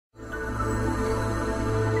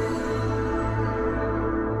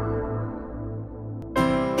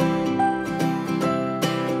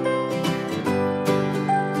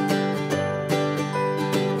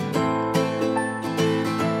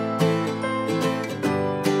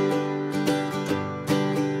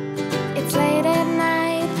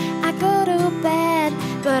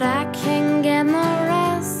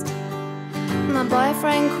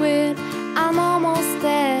quit, I'm almost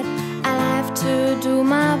dead. I have to do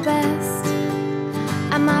my best.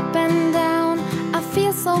 I'm up and down, I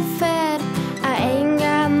feel so fat. I ain't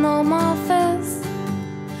got no more fist.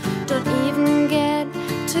 Don't even get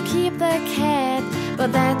to keep the cat,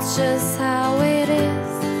 but that's just how it is.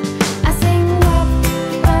 I sing wap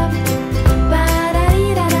bap,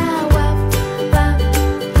 ba-da-dee-da-da, wap bap,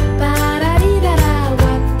 ba-da-dee-da-da,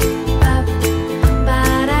 wap bap,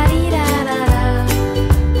 ba-da-dee-da-da-da.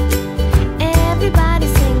 Everybody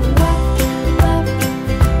sing wap bap,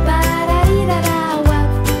 ba-da-dee-da-da, wap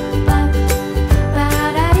bap,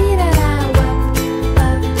 ba-da-dee-da-da, wap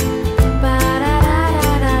bap,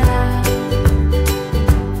 ba-da-da-da-da-da.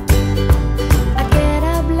 I get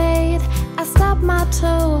up late, I stub my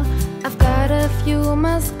toe. I've got a few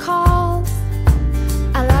missed calls.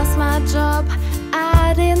 I lost my job,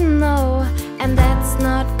 I didn't know, and that's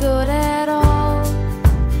not good at all.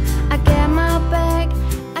 I get my bag,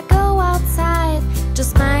 I go outside,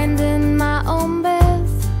 just minding my own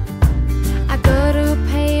biz. I go to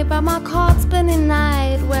pay, but my card's been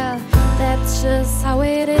denied. Well, that's just how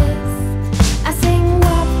it is. I sing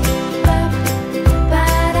wap bap,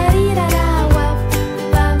 ba-da-dee-da-da, wap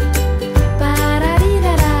bap,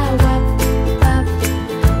 ba-da-dee-da-da, wap bap,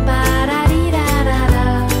 ba-da-dee-da-da-da.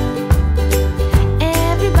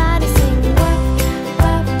 Everybody sing wap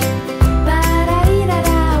bap,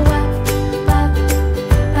 ba-da-dee-da-da, wap bap,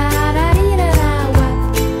 ba-da-dee-da-da, wap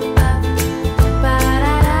bap,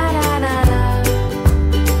 ba-da-da-da-da-da.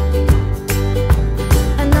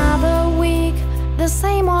 Another week, the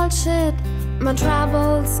same old shit. My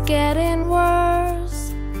troubles getting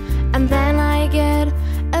worse. And then I get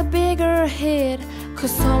a bigger hit,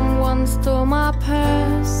 'cause someone stole my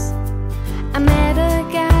purse. I met a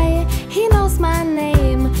guy, he knows my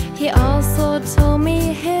name. He also told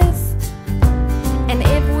me his. And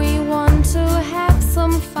if we want to have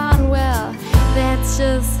some fun, well, that's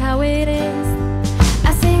just how it is.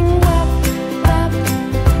 I sing wap bap,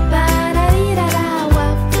 ba-da-dee-da-da,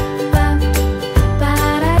 wap bap,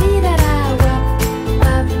 ba-da-dee-da-da, wap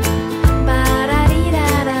bap,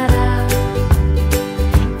 ba-da-dee-da-da-da.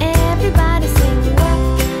 Everybody sing wap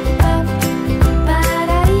bap,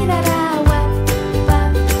 ba-da-dee-da-da, wap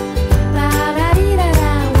bap,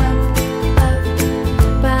 ba-da-dee-da-da, wap bap,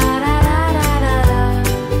 ba-da-da-da-da-da.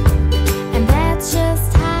 And that's just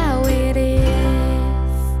how it is.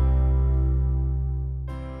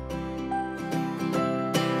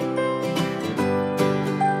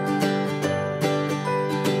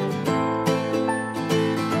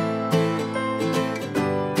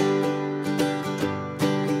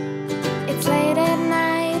 It's late at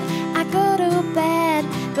night, I go to bed,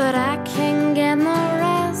 but I can't get no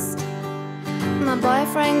rest. My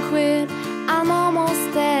boyfriend quit, I'm almost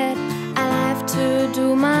dead. I'll have to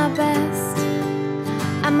do my best.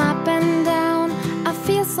 I'm up and down, I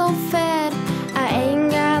feel so fat. I ain't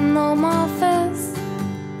got no more fist.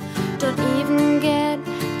 Don't even get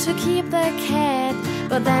to keep the cat,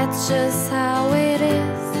 but that's just how it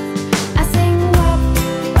is. I sing wap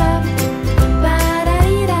bap,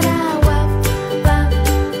 ba-da-dee-da-da, wap bap,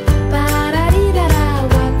 ba-da-dee-da-da,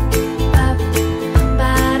 wap bap,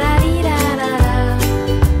 ba-da-dee-da-da-da.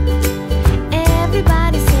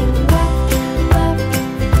 Everybody sing wap bap,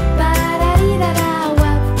 ba-da-dee-da-da,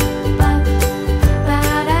 wap bap,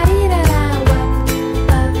 ba-da-dee-da-da, wap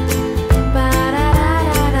bap,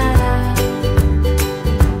 ba-da-da-da-da-da.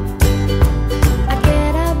 I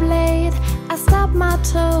get up late, I stub my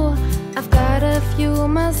toe. I've got a few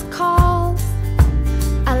missed calls.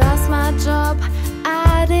 I lost my job,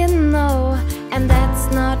 I didn't know, and that's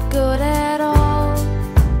not good at all.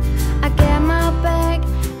 I get my bag,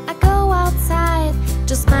 I go outside,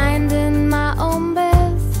 just minding my own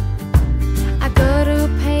biz. I go to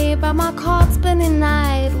pay, but my card's been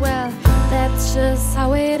denied. Well, that's just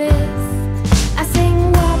how it is. I sing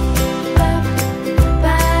wap bap,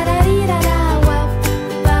 ba-da-dee-da-da, wap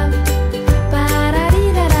bap,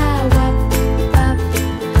 ba-da-dee-da-da, wap bap,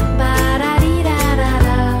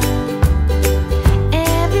 ba-da-dee-da-da-da.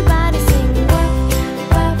 Everybody sing wap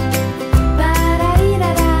bap,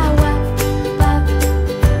 ba-da-dee-da-da, wap bap,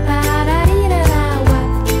 ba-da-dee-da-da, wap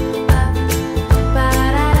bap,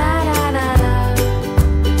 ba-da-da-da-da-da.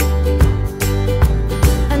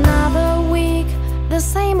 Another week, the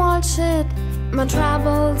same old shit. My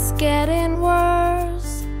troubles getting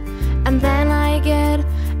worse. And then I get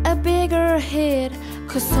a bigger hit,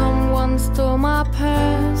 'cause someone stole my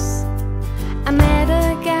purse. I met a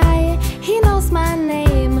guy, he knows my name.